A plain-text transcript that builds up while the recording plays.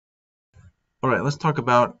All right, let's talk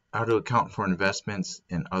about how to account for investments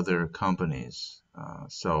in other companies.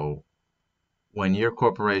 So when your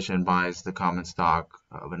corporation buys the common stock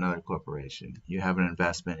of another corporation, you have an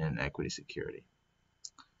investment in equity security.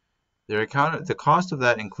 The cost of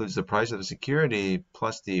that includes the price of the security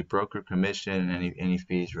plus the broker commission and any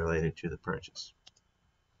fees related to the purchase.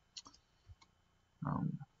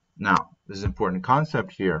 Now, this is an important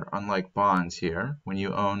concept here. Unlike bonds here, when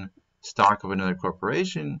you own stock of another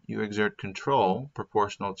corporation, you exert control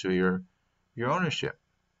proportional to your ownership.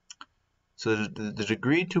 So the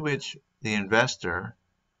degree to which the investor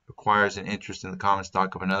acquires an interest in the common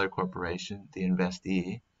stock of another corporation, the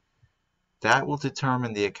investee, that will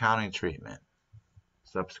determine the accounting treatment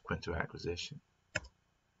subsequent to acquisition.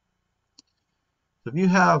 So if you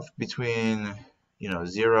have between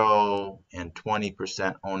 0 and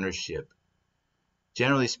 20% ownership,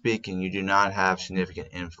 generally speaking, you do not have significant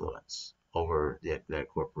influence over that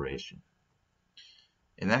corporation.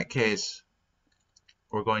 In that case,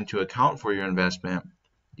 we're going to account for your investment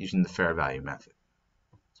using the fair value method,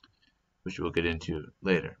 which we'll get into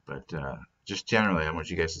later. But just generally, I want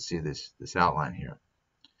you guys to see this outline here.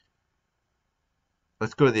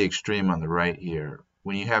 Let's go to the extreme on the right here.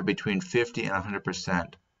 When you have between 50 and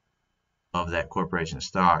 100% of that corporation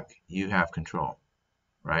stock, you have control,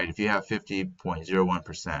 right? If you have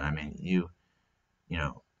 50.01%, I mean,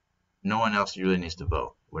 no one else really needs to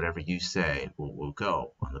vote. Whatever you say will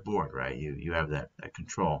go on the board, right? You have that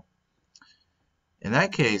control. In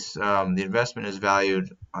that case, the investment is valued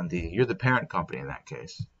on you're the parent company in that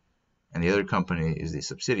case, and the other company is the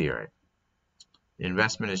subsidiary. The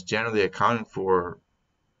investment is generally accounted for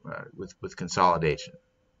with consolidation,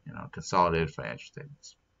 consolidated financial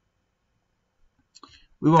statements.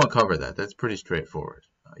 We won't cover that. That's pretty straightforward.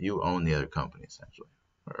 You own the other company essentially,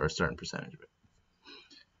 or a certain percentage of it.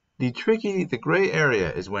 The gray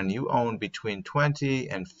area is when you own between 20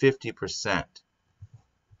 and 50%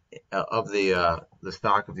 of the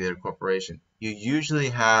stock of the other corporation. You usually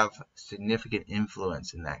have significant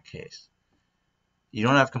influence in that case. You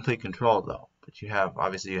don't have complete control though, but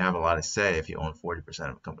obviously you have a lot of say if you own 40%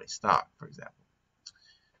 of a company's stock, for example.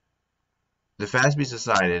 The FASB's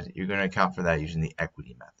decided you're going to account for that using the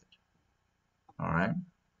equity method, all right,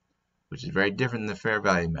 which is very different than the fair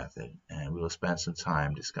value method, and we will spend some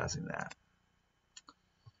time discussing that.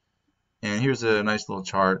 And here's a nice little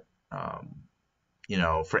chart.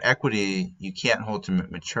 For equity, you can't hold to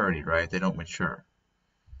maturity, right? They don't mature.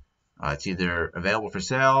 It's either available for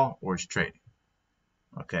sale or it's trading.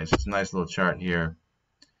 Okay, so it's a nice little chart here.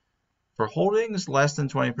 For holdings less than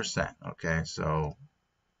 20%, okay, so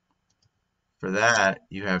for that,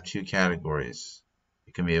 you have two categories.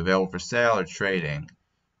 It can be available for sale or trading.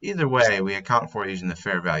 Either way, we account for it using the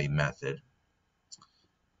fair value method.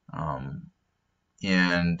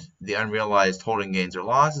 And the unrealized holding gains or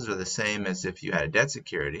losses are the same as if you had a debt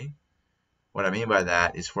security. What I mean by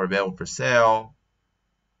that is for available for sale,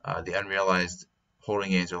 the unrealized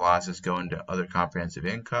holding gains or losses go into other comprehensive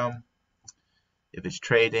income. If it's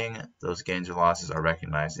trading, those gains or losses are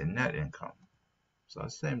recognized in net income. So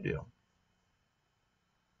it's the same deal.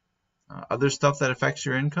 Other stuff that affects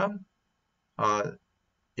your income,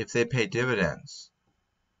 if they pay dividends,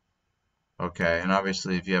 okay, and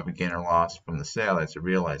obviously if you have a gain or loss from the sale, it's a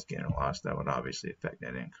realized gain or loss, that would obviously affect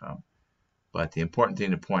net income. But the important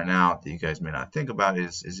thing to point out that you guys may not think about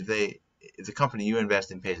is if the company you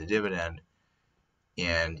invest in pays a dividend,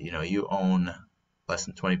 and you own less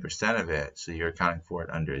than 20% of it, so you're accounting for it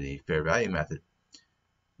under the fair value method,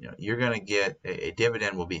 you're going to get a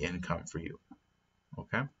dividend will be income for you,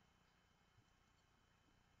 okay?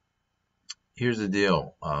 Here's the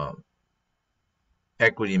deal,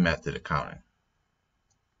 equity method accounting.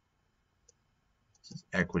 This is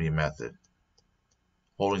equity method.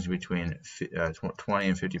 Holdings between 20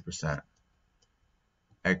 and 50%.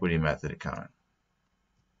 Equity method accounting.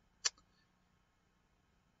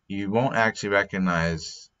 You won't actually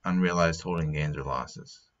recognize unrealized holding gains or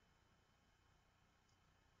losses.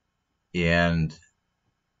 And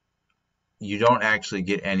you don't actually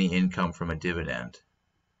get any income from a dividend.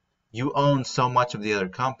 You own so much of the other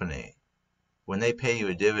company. When they pay you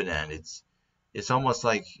a dividend, it's almost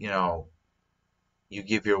like, you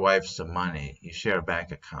give your wife some money, you share a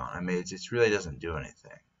bank account. I mean, it really doesn't do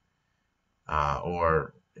anything.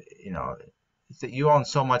 You own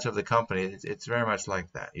so much of the company, it's very much like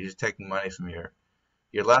that. You're just taking money from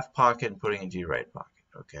your left pocket and putting it into your right pocket.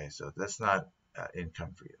 Okay, so that's not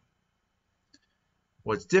income for you.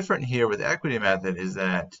 What's different here with the equity method is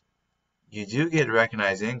that you do get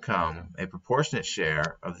recognized income, a proportionate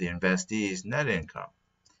share of the investee's net income.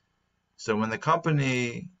 So when the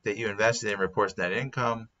company that you invested in reports net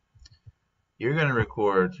income, you're going to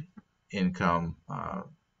record income,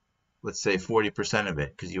 let's say 40% of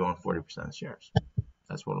it, because you own 40% of the shares.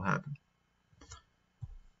 That's what will happen.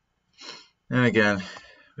 And again,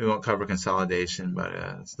 we won't cover consolidation, but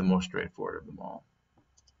it's the most straightforward of them all.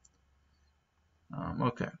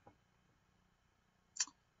 Okay.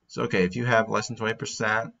 So, okay, if you have less than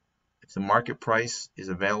 20%, if the market price is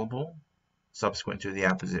available subsequent to the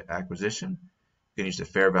acquisition, you can use the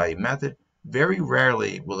fair value method. Very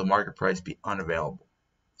rarely will the market price be unavailable.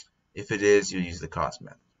 If it is, you use the cost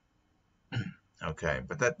method. Okay,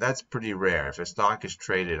 but that's pretty rare. If a stock is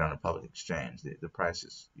traded on a public exchange, the price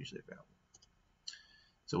is usually available.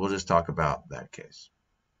 So we'll just talk about that case.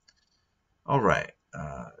 All right,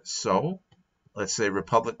 so let's say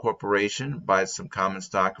Republic Corporation buys some common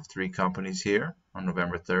stock of 3 companies here on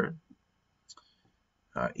November 3rd.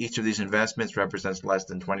 Each of these investments represents less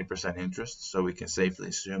than 20% interest, so we can safely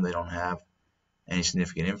assume they don't have any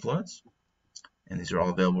significant influence. And these are all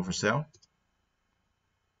available for sale.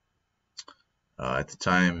 At the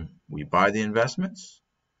time we buy the investments,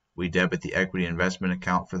 we debit the equity investment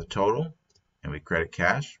account for the total, and we credit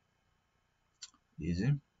cash.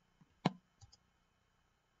 Easy.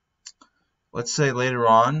 Let's say later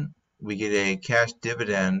on we get a cash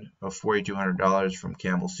dividend of $4,200 from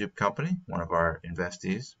Campbell Soup Company, one of our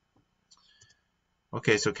investees.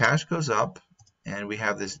 Okay, so cash goes up, and we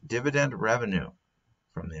have this dividend revenue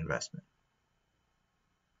from the investment.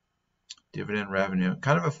 Dividend revenue,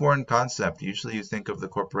 kind of a foreign concept. Usually you think of the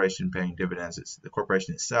corporation paying dividends, it's the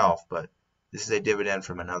corporation itself, but this is a dividend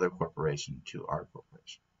from another corporation to our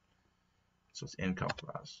corporation. So it's income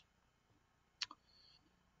for us.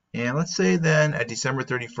 And let's say then at December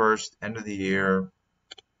 31st, end of the year,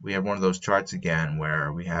 we have one of those charts again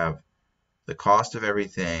where we have the cost of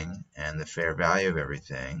everything and the fair value of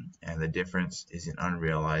everything, and the difference is an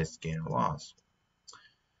unrealized gain or loss.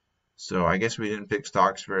 So I guess we didn't pick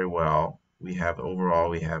stocks very well. We have overall,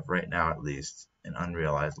 we have right now at least an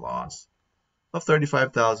unrealized loss of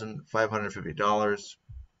 $35,550.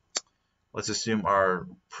 Let's assume our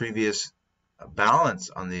previous balance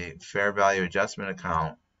on the fair value adjustment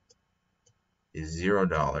account is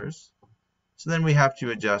 $0. So then we have to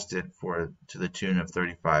adjust it to the tune of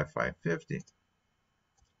 $35,550.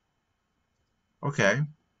 Okay.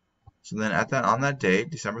 So then on that date,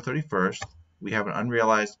 December 31st, we have an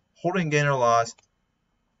unrealized holding gain or loss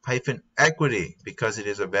hyphen equity because it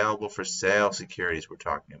is available for sale securities we're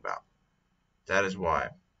talking about. That is why.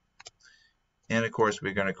 And of course,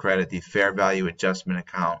 we're going to credit the fair value adjustment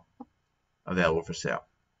account available for sale.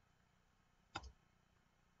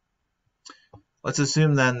 Let's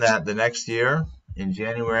assume then that the next year, in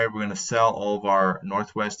January, we're going to sell all of our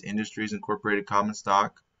Northwest Industries Incorporated common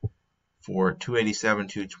stock for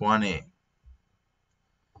 $287,220.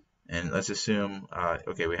 And let's assume,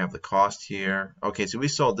 okay, we have the cost here. Okay, so we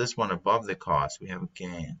sold this one above the cost. We have a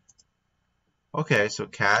gain. Okay, so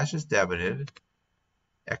cash is debited,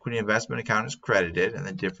 equity investment account is credited, and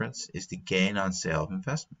the difference is the gain on sale of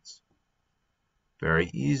investments. Very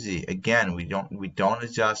easy. Again, we don't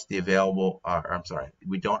adjust the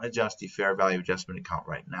we don't adjust the fair value adjustment account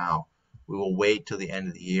right now. We will wait till the end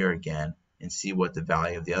of the year again and see what the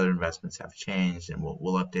value of the other investments have changed, and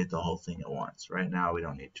we'll update the whole thing at once. Right now, we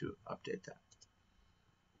don't need to update that.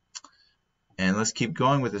 And let's keep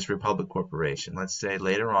going with this Republic Corporation. Let's say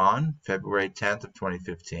later on, February 10th of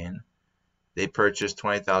 2015, they purchased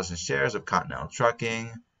 20,000 shares of Continental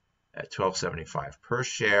Trucking at $12.75 per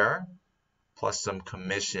share, plus some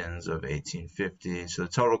commissions of $18.50. So the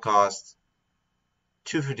total cost,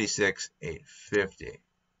 $256,850.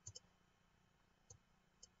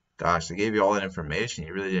 Gosh, they gave you all that information.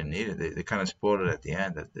 You really didn't need it. They kind of spoiled it at the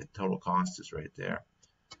end. That the total cost is right there.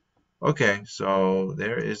 Okay, so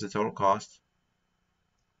there is the total cost.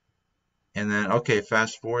 And then, okay,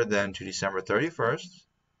 fast forward then to December 31st.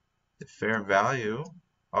 The fair value.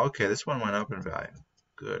 Okay, this one went up in value.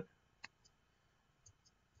 Good.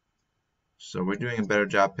 So we're doing a better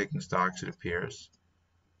job picking stocks, it appears.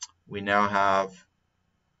 We now have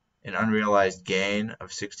an unrealized gain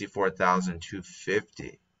of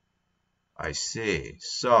 $64,250. I see.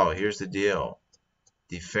 So here's the deal.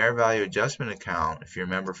 The fair value adjustment account, if you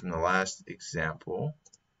remember from the last example,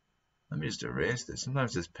 let me just erase this.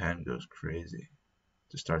 Sometimes this pen goes crazy.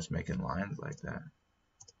 It just starts making lines like that.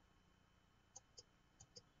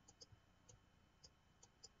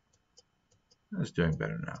 It's doing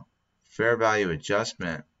better now. Fair value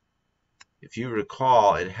adjustment. If you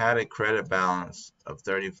recall, it had a credit balance of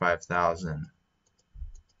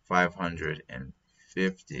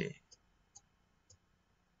 $35,550.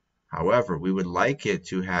 However, we would like it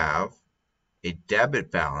to have a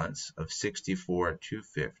debit balance of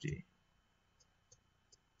 $64,250.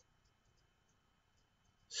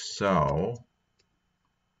 So,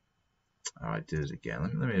 oh, I did it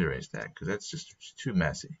again. Let me erase that because that's just too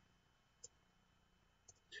messy.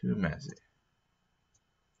 Too messy.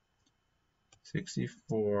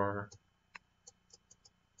 64,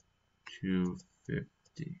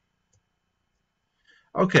 250.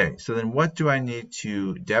 Okay, so then what do I need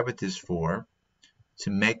to debit this for to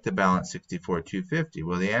make the balance 64,250?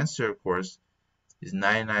 Well, the answer, of course, is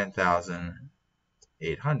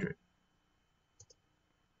 99,800.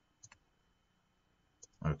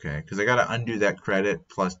 Okay, because I got to undo that credit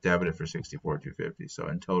plus debit it for 64,250. So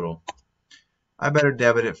in total, I better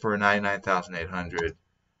debit it for 99,800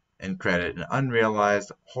 and credit an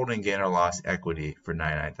unrealized holding gain or loss equity for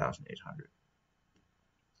 99,800.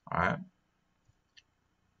 All right.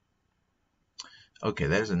 Okay,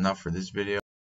 that is enough for this video.